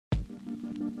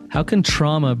How can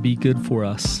trauma be good for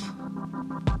us?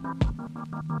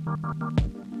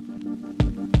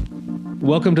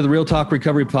 Welcome to the Real Talk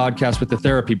Recovery Podcast with the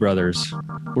Therapy Brothers.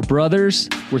 We're brothers,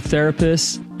 we're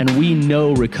therapists, and we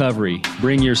know recovery.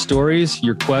 Bring your stories,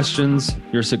 your questions,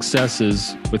 your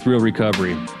successes with real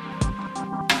recovery.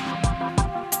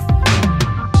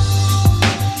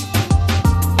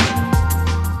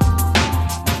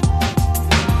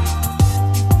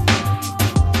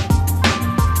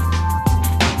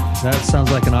 That sounds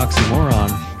like an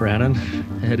oxymoron, Brandon.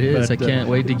 It is. But, I can't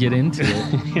wait to get into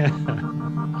it.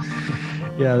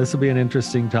 Yeah, this will be an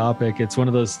interesting topic. It's one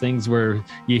of those things where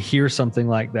you hear something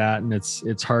like that and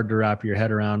it's hard to wrap your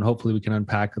head around. Hopefully we can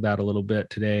unpack that a little bit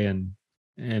today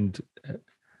and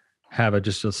have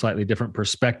just a slightly different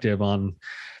perspective on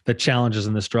the challenges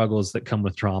and the struggles that come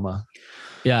with trauma.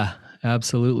 Yeah,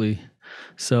 absolutely.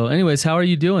 So anyways, how are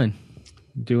you doing?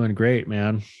 Doing great,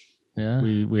 man. Yeah.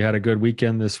 We had a good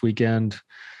weekend this weekend.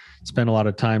 Spent a lot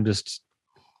of time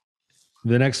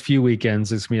the next few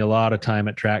weekends, it's going to be a lot of time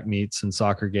at track meets and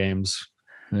soccer games,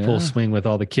 full swing with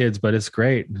all the kids, but it's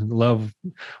great. Love.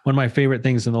 One of my favorite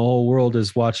things in the whole world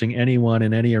is watching anyone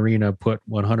in any arena put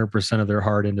 100% of their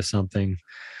heart into something.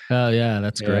 Oh yeah,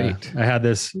 that's great. I had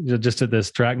this just at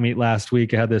this track meet last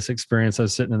week. I had this experience. I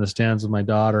was sitting in the stands with my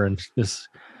daughter and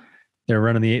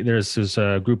there's this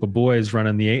group of boys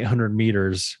running the 800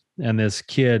 meters. And this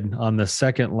kid on the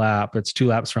second lap, it's 2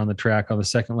 laps around the track. On the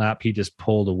second lap, he just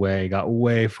pulled away, got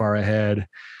way far ahead.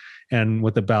 And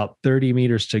with about 30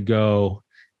 meters to go,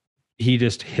 he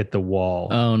just hit the wall.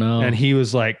 Oh, no. And he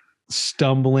was like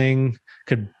stumbling,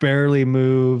 could barely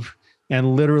move.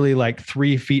 And literally like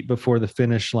 3 feet before the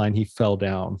finish line, he fell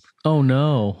down. Oh,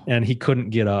 no. And he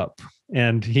couldn't get up.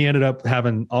 And he ended up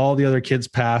having all the other kids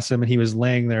pass him. And he was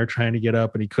laying there trying to get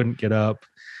up and he couldn't get up.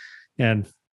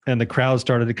 And the crowd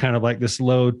started to kind of like this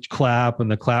low clap, and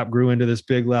the clap grew into this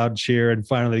big loud cheer. And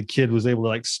finally the kid was able to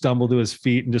like stumble to his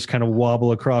feet and just kind of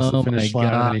wobble across the finish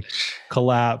line. And he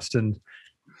collapsed, and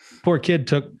poor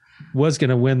kid was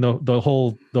going to win the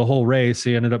whole race.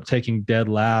 He ended up taking dead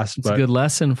last. It's a good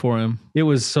lesson for him. It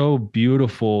was so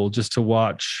beautiful just to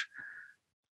watch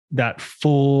that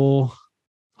full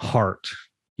heart.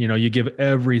 You know, you give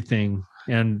everything,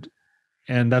 and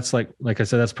that's like I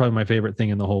said, that's probably my favorite thing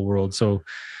in the whole world. So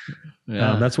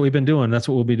that's what we've been doing. That's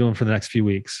what we'll be doing for the next few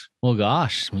weeks. Well,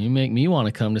 gosh, you make me want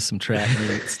to come to some track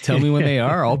meets. Tell me when they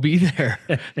are. I'll be there.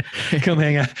 Come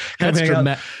hang out. That's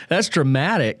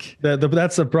dramatic.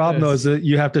 That's the problem though, is that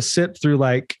you have to sit through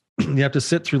like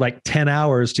 10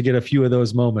 hours to get a few of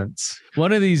those moments.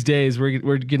 One of these days we're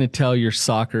going to tell your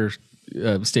soccer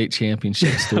state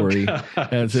championship story.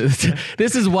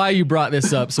 This is why you brought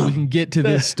this up, so we can get to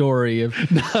this story of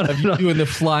you doing the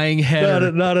flying header.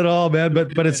 Not at all, man.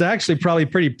 But it's actually probably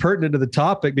pretty pertinent to the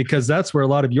topic, because that's where a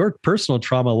lot of your personal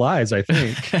trauma lies, I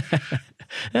think.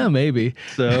 Yeah, maybe.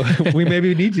 So we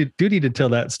maybe need to tell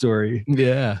that story.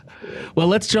 Yeah. Well,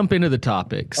 let's jump into the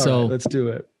topic. So let's do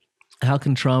it. How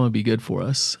can trauma be good for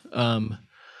us?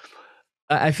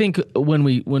 I think when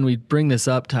we bring this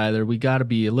up, Tyler, we got to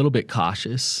be a little bit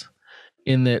cautious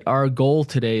in that our goal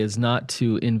today is not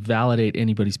to invalidate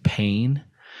anybody's pain,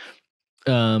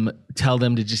 tell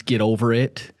them to just get over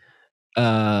it,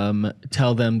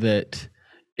 tell them that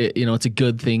it's a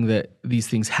good thing that these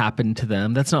things happen to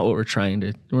them. That's not what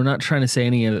we're not trying to say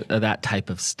any of that type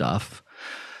of stuff.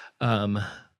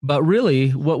 But really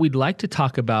what we'd like to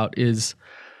talk about is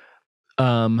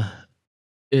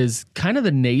kind of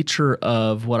the nature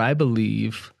of what I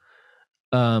believe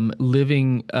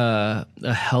living a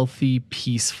healthy,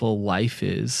 peaceful life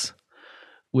is,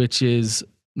 which is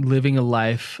living a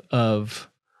life of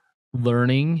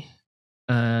learning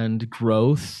and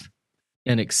growth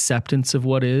and acceptance of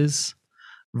what is,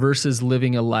 versus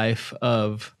living a life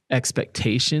of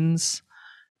expectations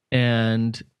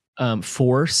and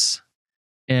force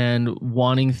and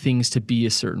wanting things to be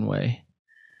a certain way.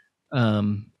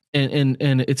 And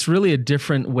it's really a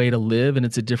different way to live, and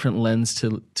it's a different lens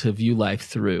to view life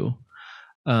through.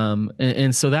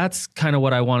 And so that's kind of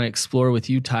what I want to explore with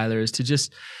you, Tyler, is to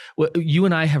just, you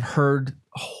and I have heard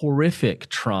horrific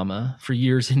trauma for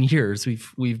years and years.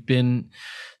 We've been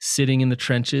sitting in the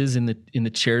trenches, in the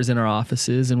chairs in our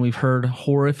offices, and we've heard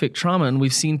horrific trauma, and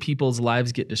we've seen people's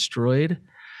lives get destroyed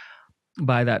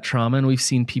by that trauma, and we've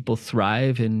seen people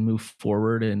thrive and move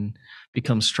forward and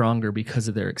become stronger because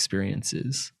of their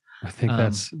experiences. I think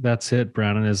that's it,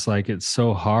 Brandon, is like, it's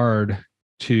so hard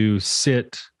to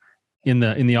sit in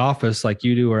the office like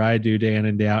you do or I do day in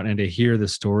and day out, and to hear the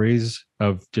stories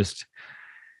of just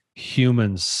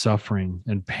humans suffering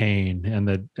and pain and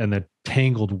the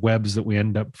tangled webs that we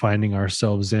end up finding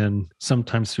ourselves in,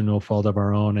 sometimes through no fault of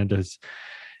our own,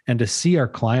 and to see our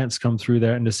clients come through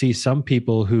that, and to see some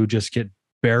people who just get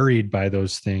buried by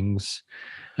those things,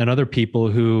 and other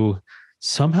people who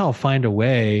somehow find a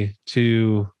way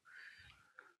to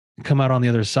come out on the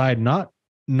other side, not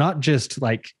just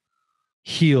like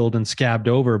healed and scabbed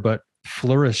over, but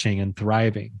flourishing and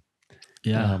thriving.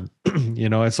 Yeah.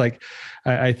 It's like,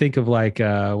 I think of like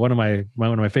one of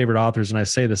my favorite authors, and I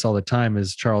say this all the time,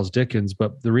 is Charles Dickens.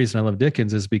 But the reason I love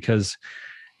Dickens is because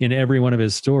in every one of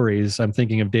his stories, I'm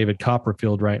thinking of David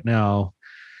Copperfield right now,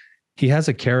 he has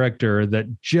a character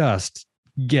that just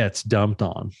gets dumped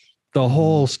on the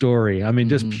whole story. I mean,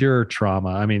 just pure trauma.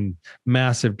 I mean,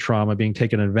 massive trauma, being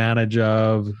taken advantage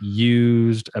of,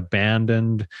 used,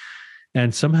 abandoned,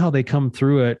 and somehow they come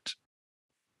through it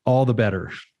all the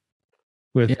better,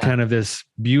 with kind of this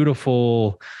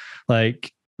beautiful,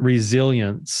 like,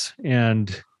 resilience.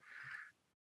 And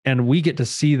we get to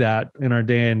see that in our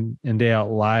day in and day out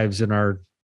lives, in our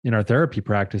therapy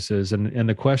practices. And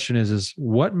the question is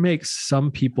what makes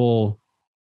some people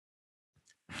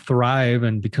thrive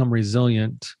and become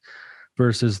resilient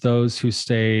versus those who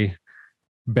stay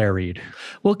buried?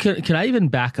 Well, can I even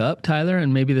back up, Tyler?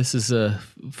 And maybe this is a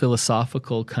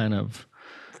philosophical kind of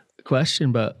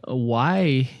question, but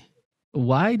why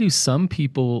do some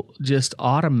people just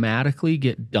automatically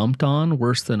get dumped on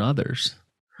worse than others?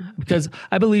 Because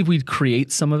I believe we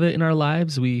create some of it in our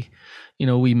lives. We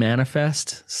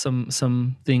manifest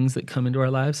some things that come into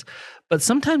our lives, but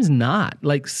sometimes not.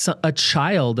 Like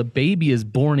a baby is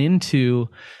born into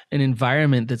an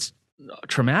environment that's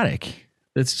traumatic.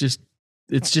 It's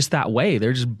just that way.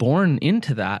 They're just born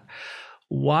into that.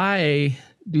 Why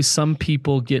do some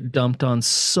people get dumped on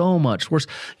so much worse?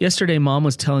 Yesterday, Mom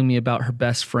was telling me about her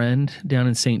best friend down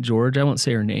in St. George. I won't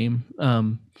say her name.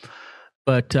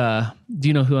 But do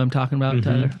you know who I'm talking about,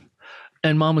 Tyler?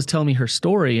 And Mom was telling me her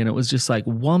story, and it was just like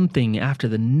one thing after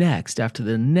the next,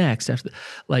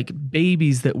 like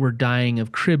babies that were dying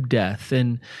of crib death,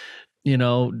 and,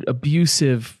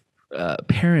 abusive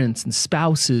parents and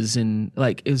spouses. And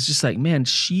like, it was just like, man,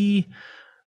 she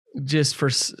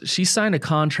signed a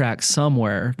contract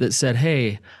somewhere that said,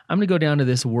 hey, I'm going to go down to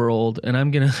this world and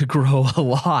I'm going to grow a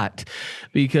lot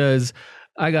because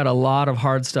I got a lot of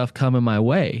hard stuff coming my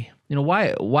way.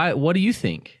 Why, what do you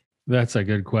think? That's a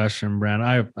good question,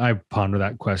 Brandon. I ponder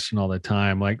that question all the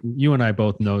time. Like, you and I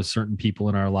both know certain people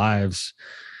in our lives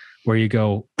where you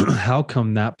go, how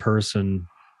come that person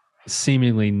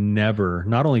seemingly never,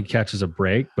 not only catches a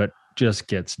break, but just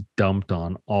gets dumped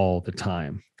on all the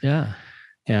time? Yeah.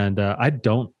 And I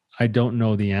don't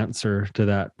know the answer to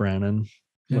that, Brandon.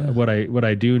 Yeah. What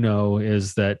I do know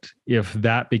is that if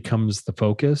that becomes the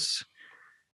focus,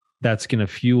 that's going to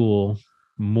fuel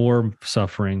more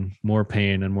suffering, more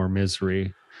pain, and more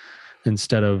misery,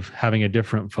 instead of having a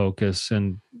different focus.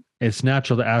 And it's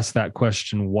natural to ask that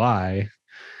question, why?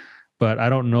 But I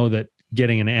don't know that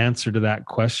getting an answer to that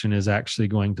question is actually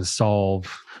going to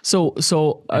solve. So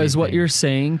is what you're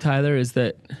saying, Tyler, is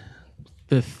that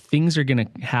the things are going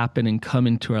to happen and come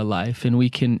into our life, and we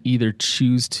can either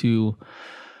choose to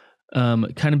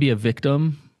kind of be a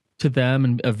victim to them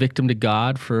and a victim to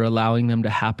God for allowing them to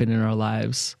happen in our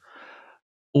lives,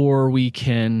 or we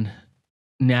can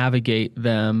navigate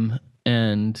them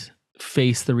and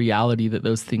face the reality that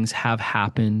those things have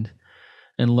happened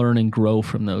and learn and grow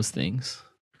from those things.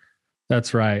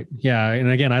 That's right. Yeah. And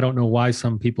again, I don't know why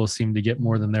some people seem to get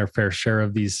more than their fair share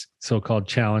of these so-called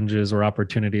challenges or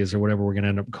opportunities or whatever we're going to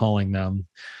end up calling them.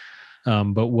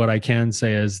 But what I can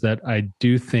say is that I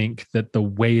do think that the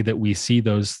way that we see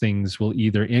those things will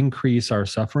either increase our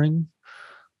suffering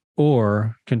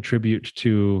or contribute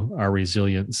to our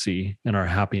resiliency and our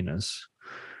happiness.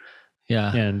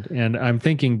 Yeah. And I'm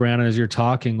thinking, Brandon, as you're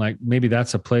talking, like maybe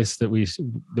that's a place that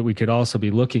we could also be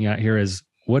looking at here, is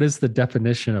what is the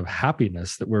definition of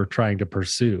happiness that we're trying to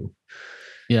pursue?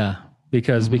 Yeah.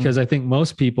 Because I think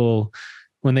most people,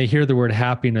 when they hear the word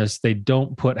happiness, they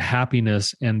don't put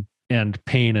happiness and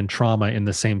pain and trauma in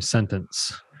the same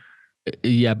sentence.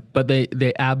 Yeah, but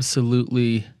they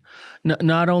absolutely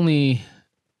not only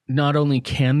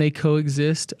can they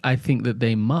coexist, I think that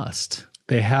they must.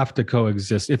 They have to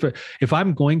coexist. If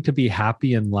I'm going to be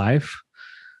happy in life,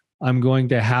 I'm going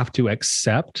to have to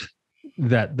accept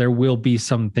that there will be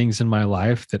some things in my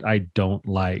life that I don't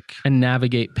like. And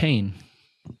navigate pain.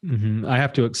 Mm-hmm. I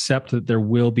have to accept that there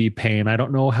will be pain. I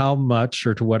don't know how much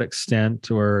or to what extent,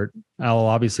 or I'll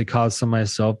obviously cause some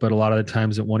myself, but a lot of the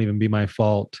times it won't even be my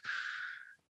fault.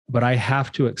 But I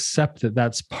have to accept that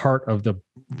that's part of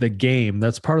the game.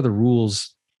 That's part of the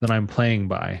rules that I'm playing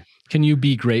by. Can you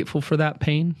be grateful for that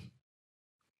pain?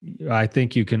 I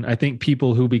think you can. I think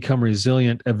people who become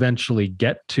resilient eventually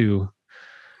get to.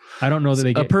 I don't know that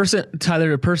they get a person,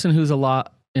 Tyler, a person who's in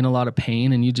a lot of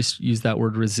pain, and you just use that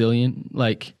word resilient,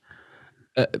 like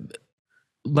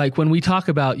when we talk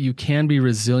about you can be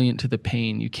resilient to the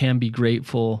pain, you can be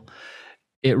grateful.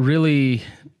 It really,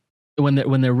 when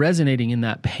they're resonating in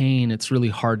that pain, it's really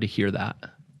hard to hear that.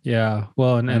 Yeah.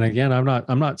 Well, and again,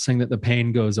 I'm not saying that the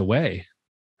pain goes away.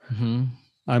 Mm-hmm.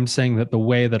 I'm saying that the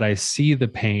way that I see the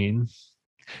pain,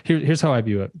 here's how I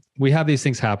view it. We have these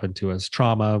things happen to us,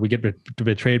 trauma, we get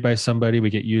betrayed by somebody, we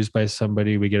get used by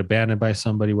somebody, we get abandoned by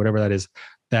somebody, whatever that is.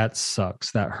 That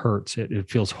sucks. That hurts. It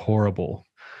feels horrible.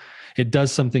 It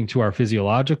does something to our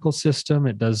physiological system.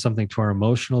 It does something to our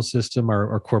emotional system,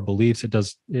 our core beliefs.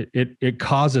 It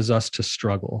causes us to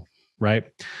struggle, right?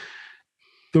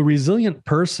 The resilient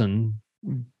person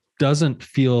doesn't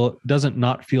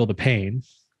not feel the pain.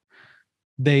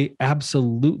 They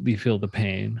absolutely feel the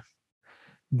pain.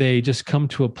 They just come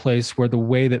to a place where the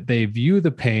way that they view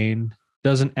the pain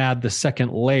doesn't add the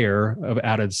second layer of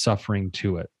added suffering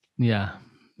to it. Yeah.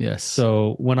 Yes.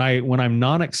 So when I'm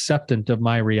non-acceptant of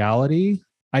my reality,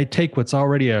 I take what's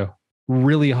already a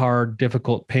really hard,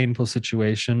 difficult, painful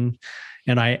situation,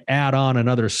 and I add on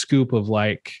another scoop of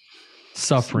like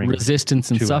suffering,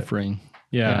 resistance and suffering.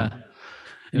 Yeah.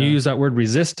 And you use that word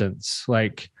resistance.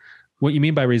 Like what you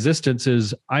mean by resistance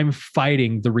is I'm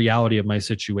fighting the reality of my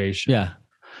situation. Yeah.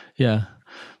 Yeah.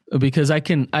 Because I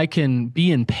can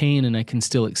be in pain and I can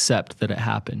still accept that it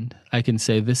happened. I can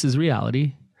say, this is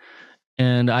reality.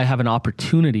 And I have an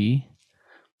opportunity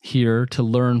here to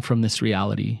learn from this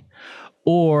reality.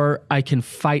 Or I can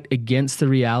fight against the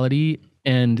reality,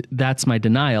 and that's my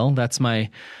denial. That's my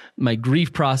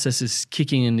grief process is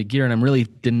kicking into gear, and I'm really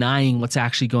denying what's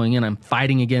actually going in. I'm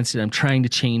fighting against it. I'm trying to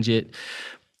change it,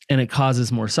 and it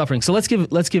causes more suffering. So let's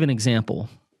give an example.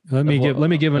 Let me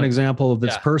give an example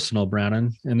that's personal,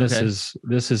 Brandon. And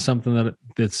this is something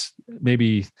that's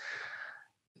maybe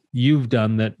you've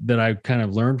done that I kind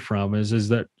of learned from is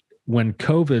that when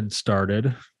COVID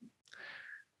started,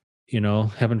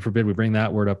 heaven forbid we bring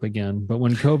that word up again, but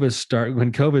when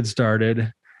COVID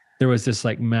started, there was this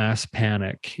like mass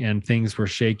panic and things were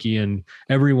shaky, and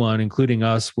everyone, including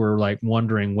us, were like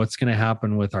wondering what's going to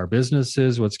happen with our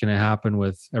businesses, what's going to happen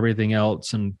with everything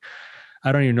else. And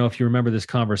I don't even know if you remember this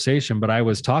conversation, but I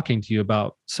was talking to you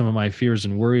about some of my fears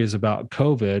and worries about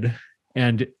COVID.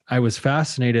 And I was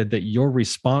fascinated that your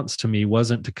response to me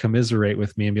wasn't to commiserate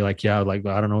with me and be like, yeah, like,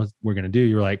 I don't know what we're going to do.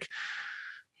 You're like,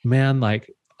 man, like,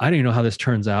 I don't even know how this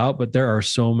turns out, but there are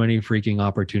so many freaking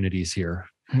opportunities here.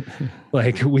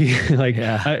 I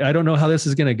don't know how this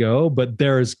is going to go, but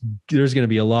there's going to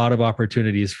be a lot of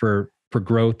opportunities for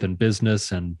growth and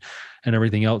business and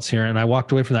everything else here. And I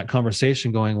walked away from that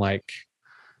conversation going like,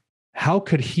 how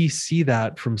could he see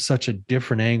that from such a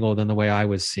different angle than the way I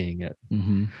was seeing it?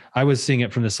 Mm-hmm. I was seeing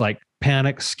it from this like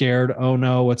panic, scared, oh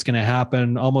no, what's going to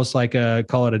happen? Almost like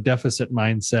call it a deficit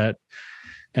mindset.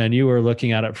 And you were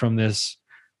looking at it from this,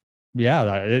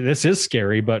 this is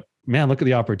scary, but man, look at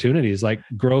the opportunities, like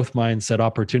growth mindset,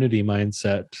 opportunity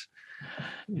mindset.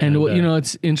 And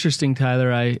it's interesting,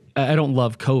 Tyler, I don't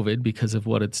love COVID because of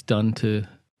what it's done to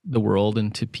the world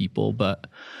and to people, but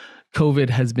COVID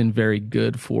has been very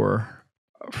good for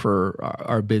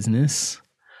our business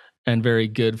and very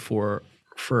good for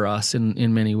us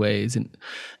in many ways.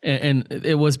 And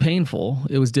it was painful.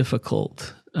 It was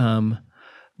difficult.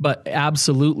 But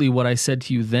absolutely what I said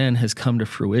to you then has come to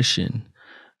fruition.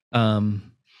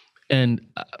 And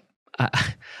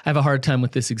I have a hard time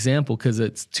with this example because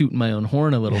it's tooting my own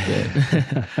horn a little bit.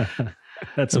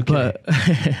 That's okay.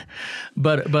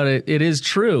 But it is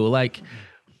true. Like,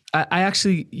 I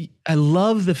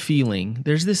love the feeling.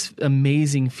 There's this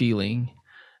amazing feeling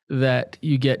that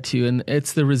you get to, and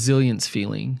it's the resilience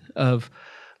feeling of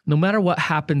no matter what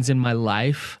happens in my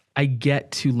life, I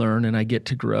get to learn and I get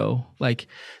to grow. Like,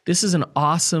 this is an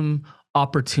awesome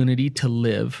opportunity to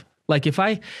live. Like if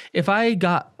I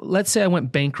got, let's say I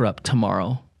went bankrupt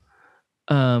tomorrow.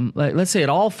 Let's say it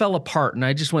all fell apart and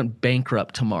I just went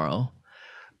bankrupt tomorrow.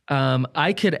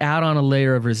 I could add on a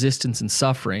layer of resistance and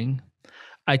suffering.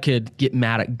 I could get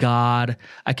mad at God.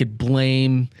 I could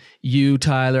blame you,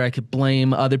 Tyler. I could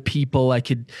blame other people. I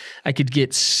could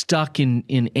get stuck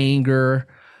in anger.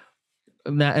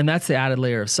 And that's the added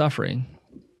layer of suffering.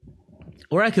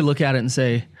 Or I could look at it and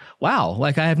say, wow,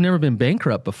 like I have never been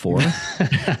bankrupt before.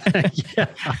 Yeah.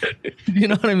 You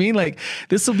know what I mean? Like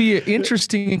this will be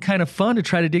interesting and kind of fun to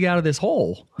try to dig out of this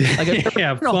hole. Like I've never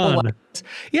Yeah, done a whole fun. lot.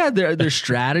 Yeah, there's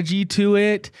strategy to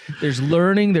it. There's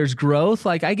learning, there's growth.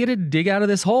 Like I get to dig out of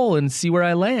this hole and see where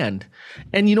I land.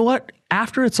 And you know what?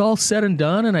 After it's all said and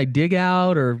done and I dig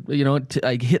out or, you know,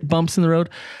 I hit bumps in the road,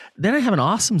 then I have an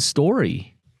awesome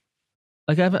story.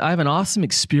 Like I have an awesome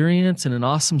experience and an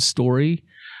awesome story.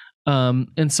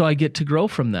 And so I get to grow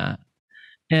from that.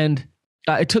 And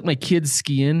I took my kids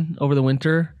skiing over the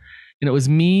winter, and it was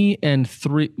me and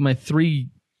my three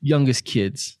youngest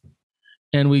kids.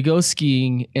 And we go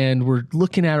skiing and we're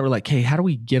looking at it. We're like, hey, how do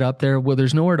we get up there? Well,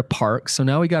 there's nowhere to park. So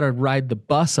now we got to ride the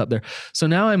bus up there. So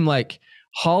now I'm like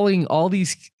hauling all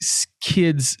these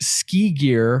kids' ski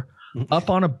gear up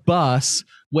on a bus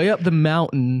way up the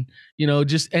mountain, you know,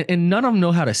 just, and none of them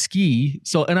know how to ski.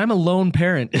 So, and I'm a lone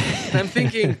parent, and I'm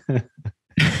thinking,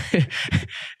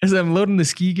 as I'm loading the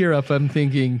ski gear up, I'm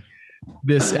thinking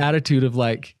this attitude of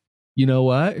like, you know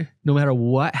what, no matter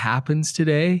what happens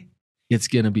today, it's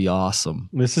going to be awesome.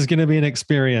 This is going to be an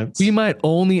experience. We might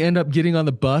only end up getting on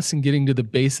the bus and getting to the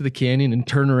base of the canyon and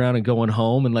turning around and going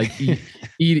home and like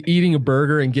eating a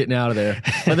burger and getting out of there.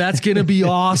 But that's going to be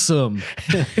awesome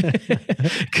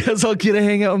because I'll get to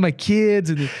hang out with my kids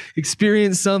and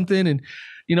experience something. And,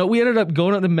 you know, we ended up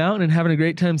going up the mountain and having a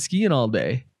great time skiing all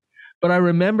day. But I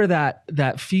remember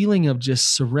that feeling of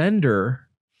just surrender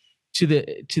to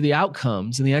the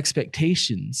outcomes and the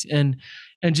expectations and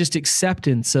just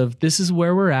acceptance of this is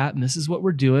where we're at and this is what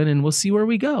we're doing and we'll see where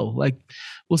we go. Like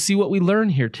we'll see what we learn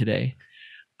here today.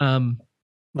 I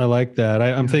like that.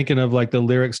 I'm thinking of like the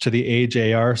lyrics to the Age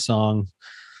AR song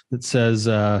that says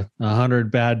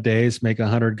 100 bad days make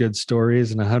 100 good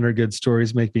stories and 100 good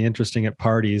stories make me interesting at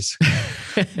parties.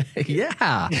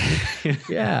 Yeah.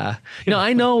 Yeah. You know,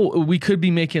 I know we could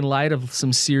be making light of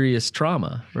some serious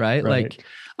trauma, right?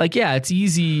 Like, yeah, it's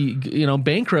easy, you know,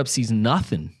 bankruptcy's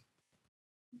nothing.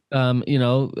 You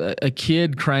know, a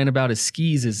kid crying about his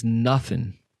skis is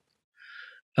nothing.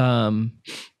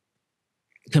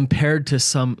 Compared to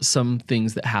some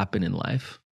things that happen in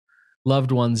life.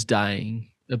 Loved ones dying,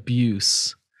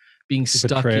 abuse, being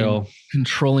stuck in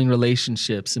controlling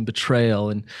relationships and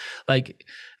betrayal. And like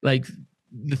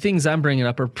the things I'm bringing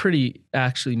up are pretty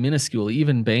actually minuscule,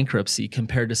 even bankruptcy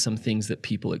compared to some things that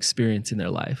people experience in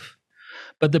their life.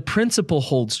 But the principle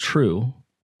holds true.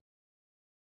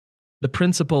 The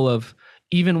principle of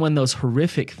even when those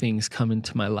horrific things come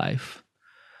into my life,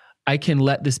 I can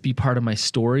let this be part of my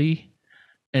story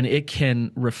and it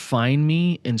can refine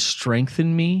me and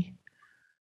strengthen me,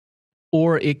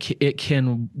 or it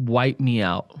can wipe me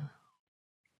out.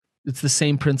 It's the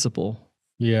same principle.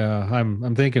 Yeah,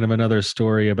 I'm thinking of another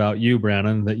story about you,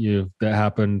 Brandon, that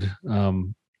happened.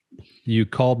 You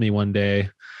called me one day,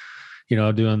 you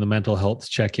know, doing the mental health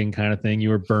checking kind of thing.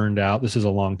 You were burned out. This is a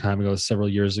long time ago, several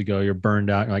years ago. You're burned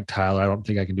out. You're like, Tyler, I don't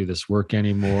think I can do this work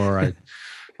anymore.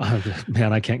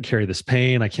 Man, I can't carry this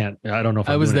pain. I don't know if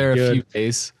I was there a few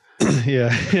days. Yeah.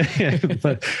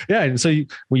 But yeah. And so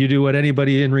you do what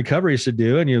anybody in recovery should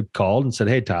do. And you called and said,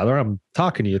 hey, Tyler, I'm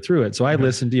talking to you through it. So I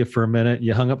listened to you for a minute.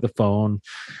 You hung up the phone.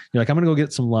 You're like, I'm going to go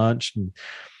get some lunch. And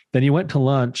then you went to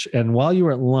lunch. And while you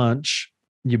were at lunch,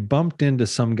 you bumped into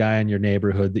some guy in your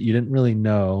neighborhood that you didn't really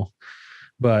know,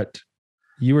 but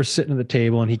you were sitting at the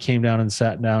table and he came down and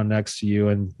sat down next to you.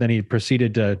 And then he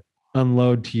proceeded to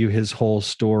unload to you his whole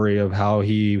story of how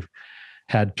he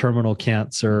had terminal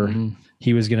cancer. Mm-hmm.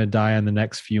 He was going to die in the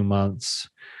next few months.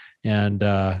 And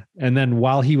then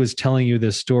while he was telling you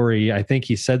this story, I think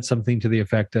he said something to the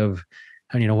effect of,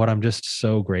 and you know what, I'm just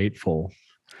so grateful.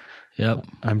 Yep.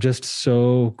 I'm just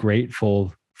so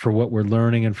grateful for what we're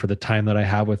learning and for the time that I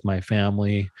have with my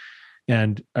family.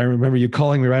 And I remember you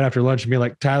calling me right after lunch and being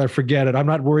like, Tyler, forget it. I'm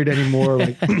not worried anymore.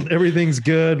 Like everything's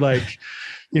good. Like,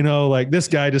 you know, like this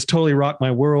guy just totally rocked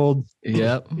my world.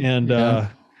 Yep.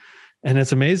 And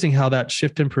it's amazing how that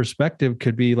shift in perspective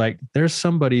could be like, there's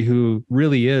somebody who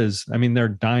really is, I mean, they're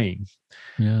dying.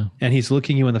 Yeah. And he's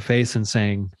looking you in the face and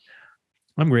saying,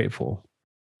 I'm grateful.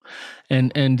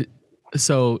 And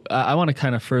so I want to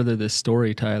kind of further this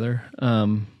story, Tyler.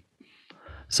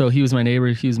 So he was my neighbor,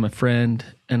 he was my friend,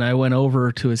 and I went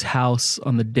over to his house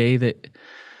on the day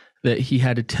that he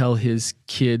had to tell his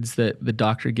kids that the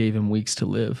doctor gave him weeks to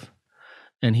live.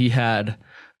 And he had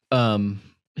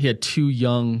two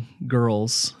young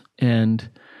girls, and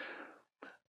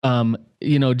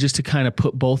you know, just to kind of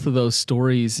put both of those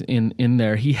stories in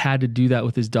there, he had to do that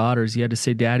with his daughters. He had to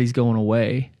say, Daddy's going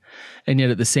away. And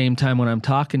yet at the same time, when I'm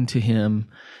talking to him,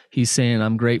 he's saying,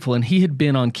 I'm grateful. And he had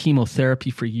been on chemotherapy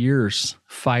for years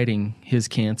fighting his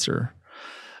cancer.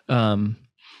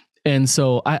 And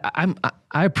so I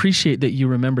appreciate that you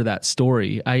remember that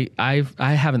story. I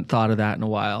haven't thought of that in a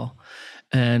while,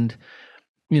 and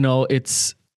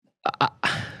it's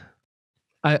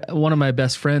one of my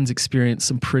best friends experienced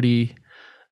some pretty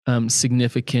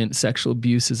significant sexual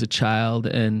abuse as a child,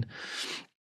 and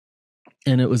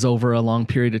it was over a long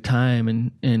period of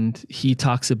time, and he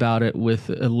talks about it with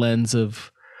a lens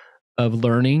of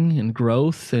learning and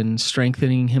growth and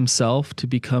strengthening himself to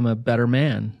become a better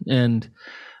man. And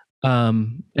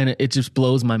it just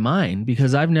blows my mind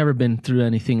because I've never been through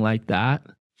anything like that.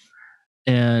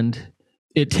 And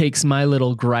it takes my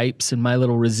little gripes and my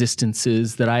little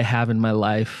resistances that I have in my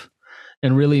life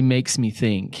and really makes me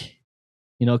think,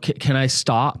 can I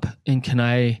stop and can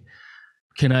I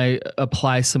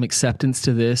apply some acceptance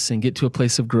to this and get to a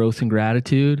place of growth and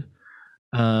gratitude?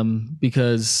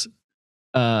 Because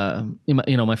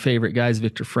my favorite guy is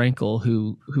Viktor Frankl,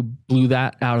 who blew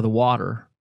that out of the water.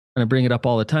 And I bring it up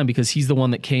all the time because he's the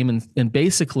one that came and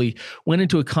basically went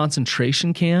into a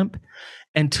concentration camp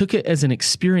and took it as an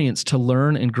experience to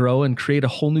learn and grow and create a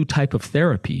whole new type of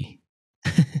therapy.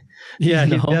 Yeah,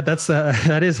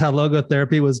 that is how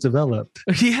logotherapy was developed.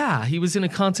 Yeah, he was in a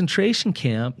concentration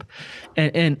camp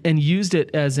and used it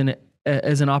as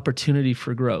an opportunity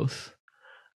for growth.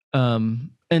 And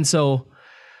so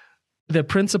the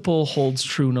principle holds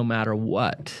true no matter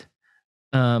what.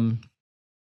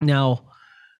 Now,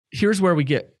 here's where we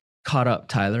get caught up,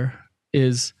 Tyler,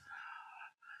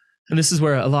 and this is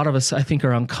where a lot of us, I think,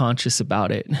 are unconscious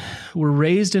about it. We're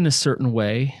raised in a certain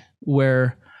way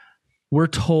where we're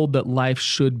told that life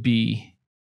should be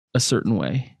a certain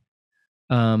way.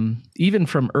 Even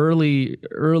from early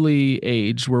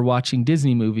age, we're watching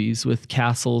Disney movies with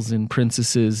castles and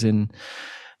princesses and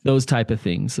those type of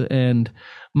things. And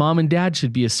mom and dad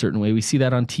should be a certain way. We see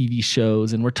that on TV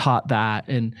shows and we're taught that.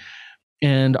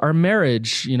 And our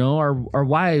marriage, our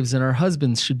wives and our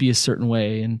husbands should be a certain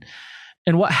way.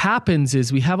 And what happens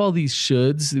is we have all these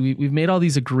shoulds. We've made all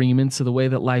these agreements of the way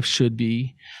that life should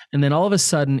be. And then all of a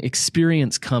sudden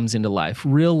experience comes into life.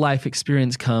 Real life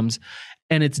experience comes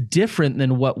and it's different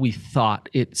than what we thought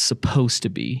it's supposed to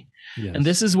be. Yes. And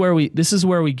this is where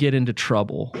we get into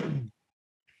trouble.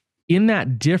 In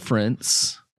that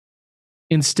difference,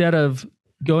 instead of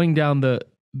going down the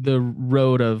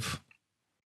road of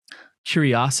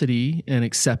curiosity and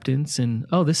acceptance and,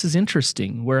 oh, this is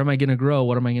interesting. Where am I going to grow?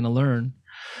 What am I going to learn?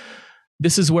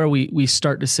 This is where we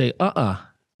start to say,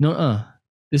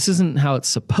 this isn't how it's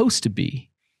supposed to be.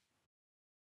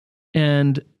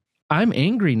 And I'm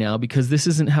angry now because this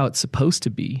isn't how it's supposed to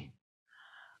be.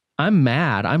 I'm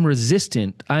mad. I'm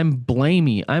resistant. I'm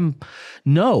blamey.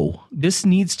 No, this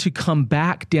needs to come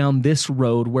back down this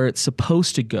road where it's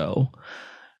supposed to go.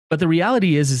 But the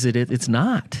reality is that it's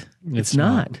not. It's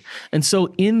not. And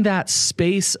so in that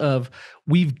space of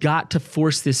we've got to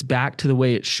force this back to the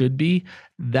way it should be,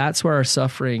 that's where our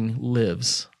suffering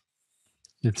lives.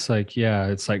 It's like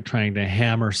trying to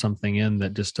hammer something in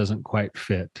that just doesn't quite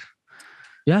fit.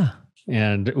 Yeah.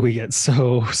 And we get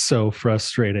so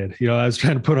frustrated. I was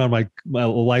trying to put on my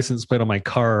license plate on my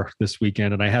car this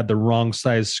weekend and I had the wrong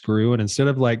size screw. And instead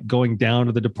of going down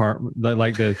to the department,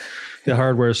 the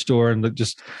hardware store and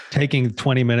just taking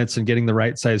 20 minutes and getting the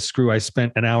right size screw, I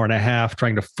spent an hour and a half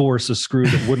trying to force a screw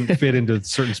that wouldn't fit into a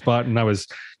certain spot. And I was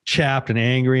chapped and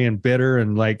angry and bitter.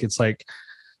 And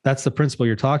that's the principle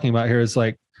you're talking about here is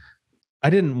I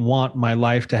didn't want my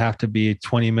life to have to be a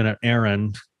 20-minute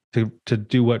errand to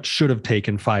do what should have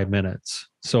taken 5 minutes.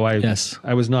 So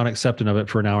I was not accepting of it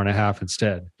for an hour and a half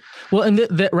instead. Well, and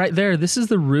that right there, this is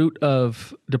the root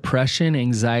of depression,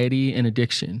 anxiety, and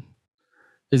addiction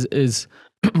is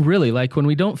really when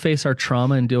we don't face our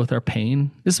trauma and deal with our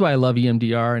pain. This is why I love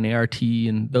EMDR and ART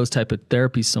and those type of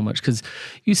therapies so much, because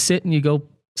you sit and you go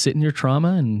sit in your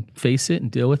trauma and face it and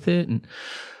deal with it.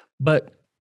 But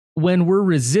when we're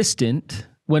resistant,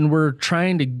 when we're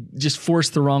trying to just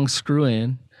force the wrong screw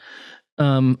in,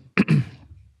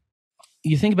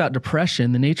 you think about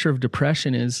depression. The nature of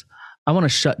depression is I want to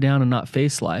shut down and not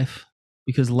face life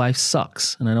because life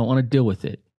sucks and I don't want to deal with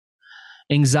it.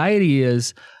 Anxiety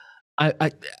is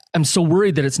I'm so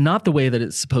worried that it's not the way that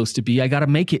it's supposed to be. I got to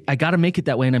make it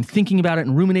that way. And I'm thinking about it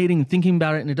and ruminating and thinking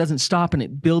about it and it doesn't stop and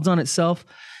it builds on itself.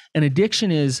 And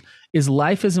addiction is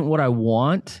life isn't what I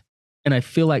want and I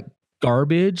feel like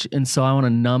garbage. And so I want to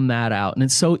numb that out. And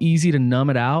it's so easy to numb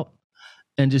it out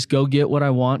and just go get what I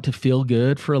want to feel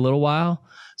good for a little while.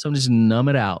 So I'm just numb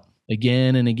it out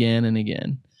again and again and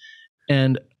again.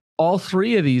 And all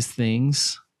three of these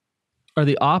things are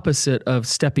the opposite of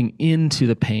stepping into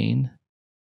the pain,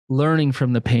 learning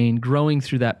from the pain, growing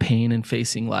through that pain and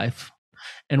facing life.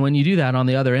 And when you do that, on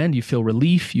the other end, you feel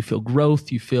relief, you feel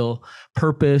growth, you feel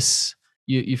purpose,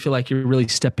 you feel like you're really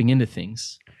stepping into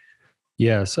things.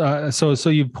 Yes. So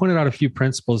you've pointed out a few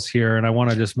principles here, and I want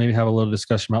to just maybe have a little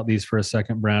discussion about these for a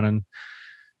second, Brandon.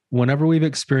 Whenever we've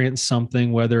experienced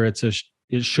something, whether it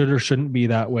should or shouldn't be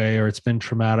that way, or it's been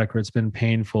traumatic or it's been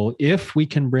painful, if we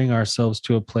can bring ourselves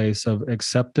to a place of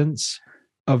acceptance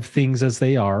of things as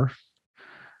they are,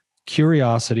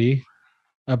 curiosity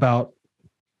about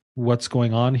what's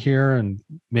going on here, and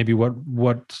maybe what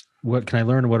can I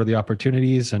learn, what are the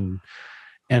opportunities, and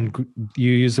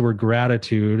you use the word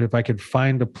gratitude. If I could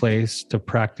find a place to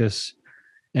practice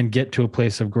and get to a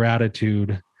place of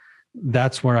gratitude,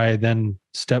 that's where I then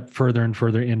step further and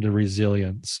further into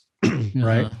resilience.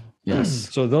 Right? Yes.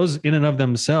 So those in and of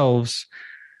themselves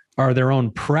are their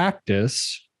own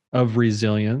practice of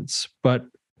resilience. But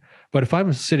if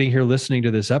I'm sitting here listening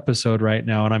to this episode right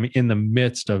now, and I'm in the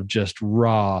midst of just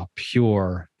raw,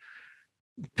 pure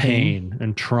pain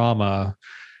and trauma,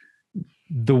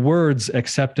 the words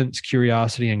acceptance,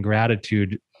 curiosity, and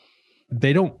gratitude,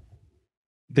 they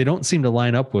don't seem to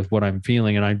line up with what I'm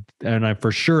feeling. And I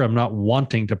for sure I'm not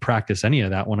wanting to practice any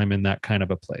of that when I'm in that kind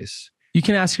of a place. You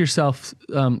can ask yourself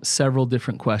several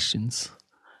different questions,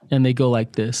 and they go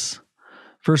like this.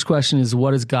 First question is,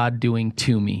 what is God doing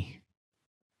to me?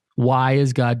 Why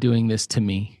is God doing this to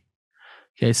me?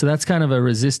 Okay, so that's kind of a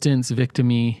resistance,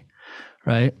 victim-y,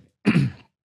 right?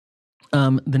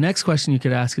 The next question you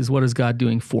could ask is, what is God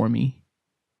doing for me?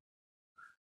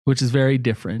 Which is very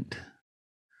different.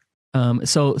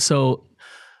 So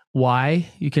why?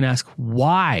 You can ask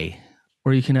why,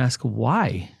 or you can ask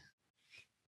why.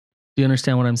 Do you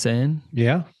understand what I'm saying?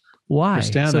 Yeah. Why? I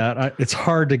understand that. It's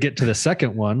hard to get to the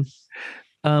second one.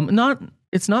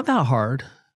 It's not that hard.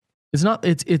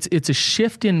 It's a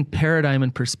shift in paradigm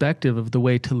and perspective of the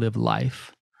way to live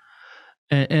life.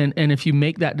 And if you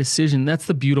make that decision, that's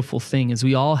the beautiful thing, is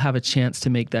we all have a chance to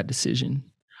make that decision.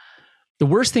 The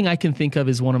worst thing I can think of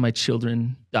is one of my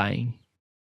children dying.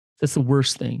 That's the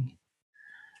worst thing.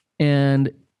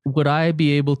 And would I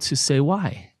be able to say,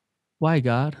 why? Why,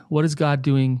 God? What is God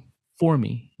doing for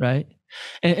me, right?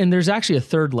 And there's actually a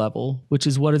third level, which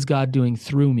is, what is God doing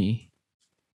through me?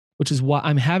 Which is why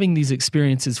I'm having these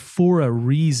experiences for a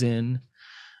reason.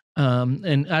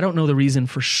 And I don't know the reason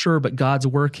for sure, but God's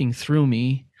working through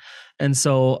me. And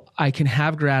so I can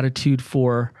have gratitude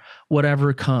for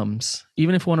whatever comes.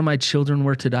 Even if one of my children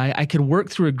were to die, I could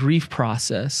work through a grief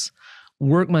process,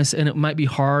 and it might be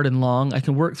hard and long. I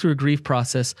can work through a grief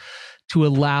process to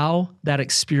allow that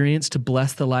experience to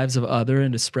bless the lives of others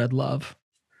and to spread love.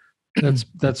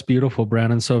 That's beautiful,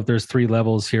 Brandon. So if there's 3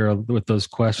 levels here with those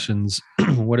questions,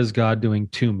 what is God doing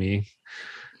to me?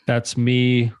 That's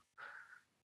me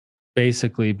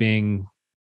basically being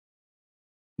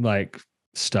like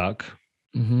stuck.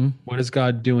 Mm-hmm. What is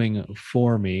God doing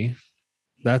for me?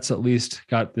 That's at least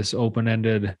got this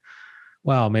open-ended,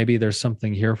 wow, maybe there's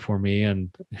something here for me, and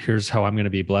here's how I'm going to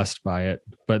be blessed by it.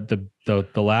 But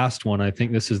the last one, I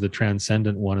think this is the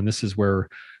transcendent one, and this is where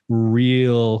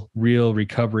real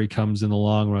recovery comes in the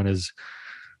long run, is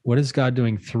what is God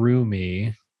doing through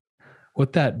me?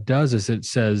 What that does is it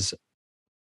says,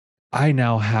 I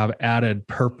now have added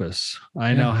purpose.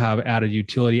 I now have added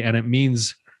utility, and it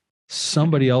means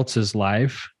somebody else's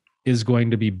life is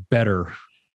going to be better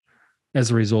as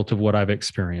a result of what I've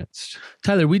experienced.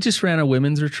 Tyler, we just ran a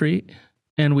women's retreat,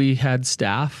 and we had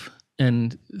staff,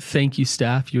 and thank you,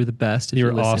 staff. You're the best.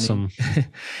 You're awesome.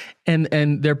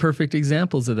 and they're perfect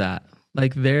examples of that.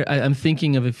 Like I'm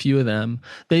thinking of a few of them.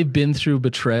 They've been through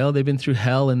betrayal. They've been through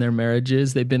hell in their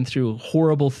marriages. They've been through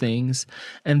horrible things.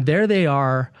 And there they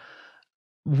are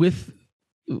with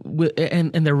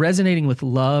and they're resonating with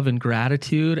love and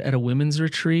gratitude at a women's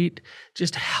retreat,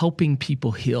 just helping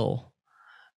people heal.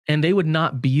 And they would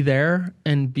not be there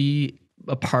and be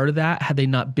a part of that had they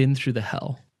not been through the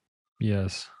hell.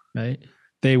 Yes. Right.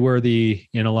 They were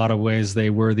in a lot of ways, they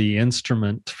were the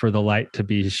instrument for the light to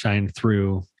be shined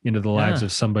through into the lives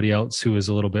of somebody else who was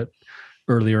a little bit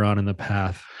earlier on in the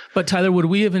path. But Tyler, would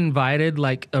we have invited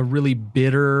like a really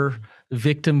bitter,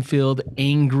 victim-filled,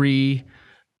 angry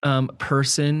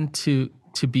person to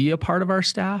be a part of our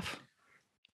staff?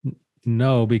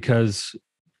 No, because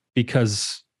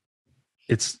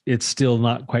it's still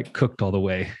not quite cooked all the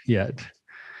way yet.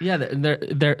 Yeah,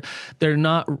 they're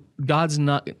not. God's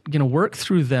not going to work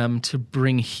through them to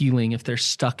bring healing if they're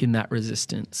stuck in that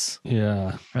resistance.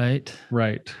 Yeah. Right.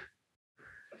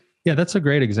 Yeah, that's a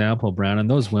great example, Brandon.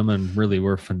 Those women really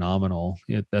were phenomenal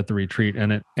at the retreat,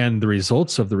 and the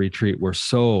results of the retreat were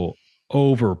so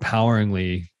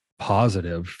overpoweringly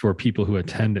positive for people who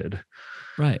attended.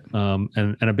 Right.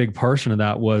 And a big portion of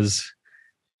that was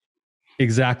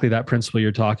exactly that principle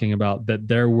you're talking about, that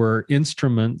there were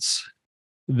instruments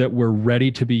that were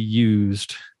ready to be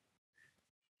used,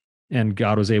 and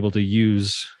God was able to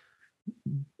use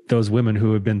those women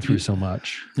who had been through so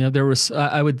much. Yeah, there was.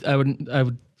 I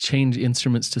would change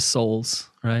instruments to souls,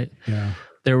 right? Yeah.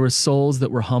 There were souls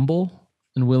that were humble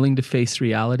and willing to face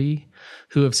reality,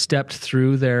 who have stepped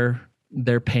through their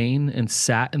pain and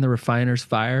sat in the refiner's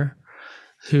fire,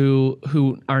 who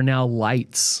are now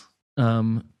lights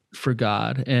for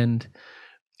God, and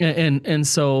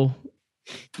so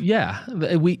yeah,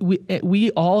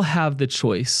 we all have the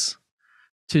choice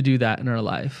to do that in our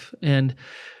life, and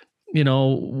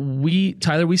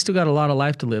Tyler, we still got a lot of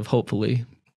life to live, hopefully.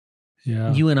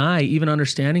 Yeah. You and I, even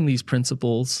understanding these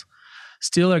principles,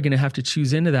 still are going to have to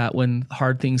choose into that when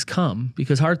hard things come,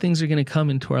 because hard things are going to come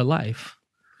into our life.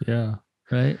 Yeah.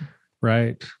 Right.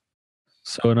 Right.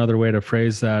 So another way to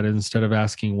phrase that, instead of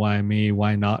asking why me,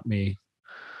 why not me?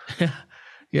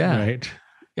 Yeah. Right.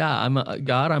 Yeah.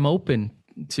 God, I'm open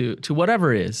to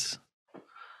whatever it is.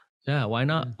 Yeah. Why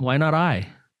not? Why not I?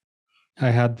 I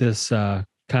had this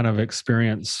kind of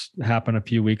experience happen a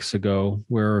few weeks ago.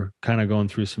 We're kind of going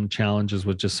through some challenges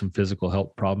with just some physical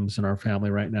health problems in our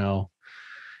family right now.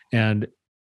 And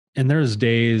there's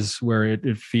days where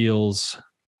it feels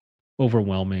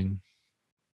overwhelming.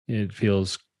 It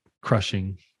feels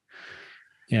crushing.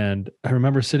 And I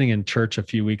remember sitting in church a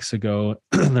few weeks ago,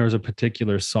 and there was a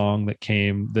particular song that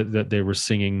came that they were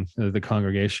singing, the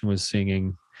congregation was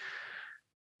singing.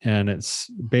 And it's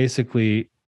basically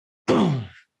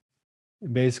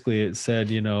it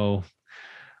said,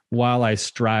 while I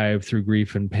strive through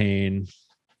grief and pain,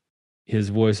 his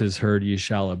voice is heard, you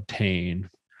shall obtain.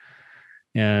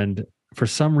 And for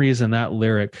some reason, that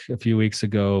lyric a few weeks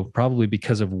ago, probably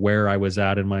because of where I was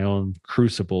at in my own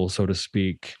crucible, so to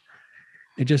speak,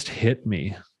 it just hit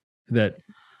me that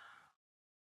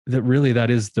really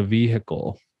that is the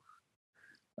vehicle.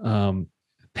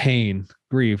 Pain,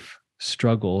 grief,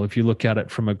 struggle. If you look at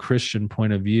it from a Christian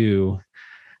point of view,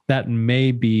 that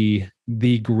may be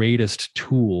the greatest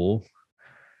tool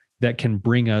that can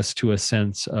bring us to a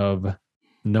sense of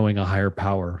knowing a higher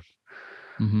power,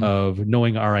 of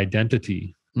knowing our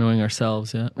identity, knowing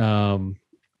ourselves. Yeah.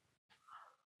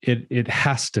 It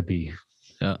has to be.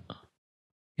 Yeah.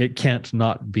 It can't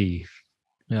not be.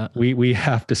 Yeah. We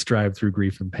have to strive through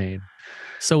grief and pain.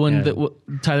 So when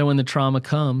Tyler, when the trauma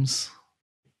comes,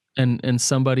 and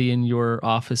somebody in your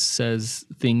office says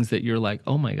things that you're like,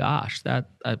 oh my gosh,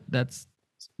 that's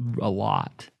a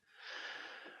lot.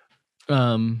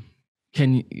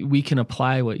 We can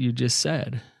apply what you just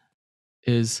said.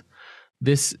 Is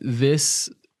this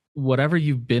whatever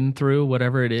you've been through,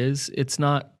 whatever it is,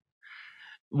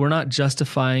 we're not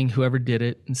justifying whoever did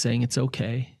it and saying it's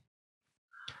okay.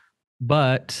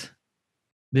 But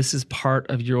this is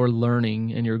part of your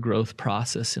learning and your growth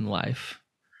process in life.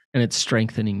 And it's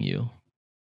strengthening you.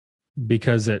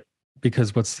 Because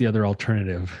what's the other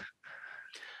alternative?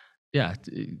 Yeah,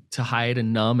 to hide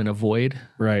and numb and avoid.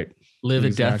 Right. Live a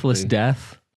deathless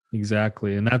death.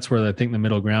 Exactly. And that's where I think the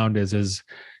middle ground is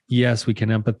yes, we can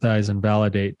empathize and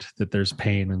validate that there's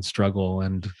pain and struggle,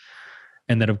 and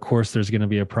that of course there's going to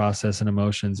be a process and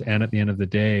emotions. And at the end of the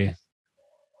day,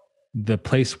 the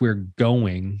place we're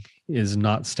going is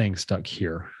not staying stuck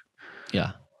here.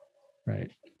 Yeah. Right.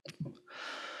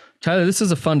 Tyler, this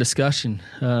is a fun discussion.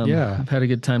 I've had a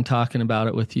good time talking about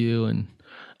it with you. And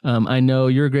I know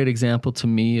you're a great example to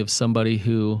me of somebody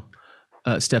who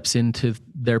steps into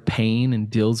their pain and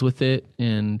deals with it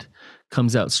and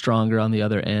comes out stronger on the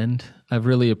other end. I've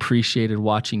really appreciated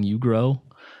watching you grow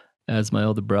as my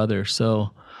older brother.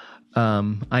 So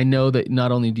I know that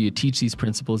not only do you teach these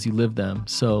principles, you live them.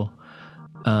 So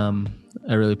I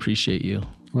really appreciate you.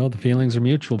 Well, the feelings are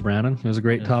mutual, Brandon. It was a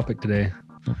great topic today.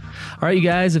 All right, you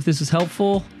guys, if this was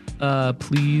helpful,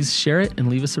 please share it and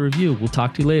leave us a review. We'll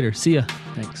talk to you later. See ya.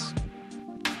 Thanks.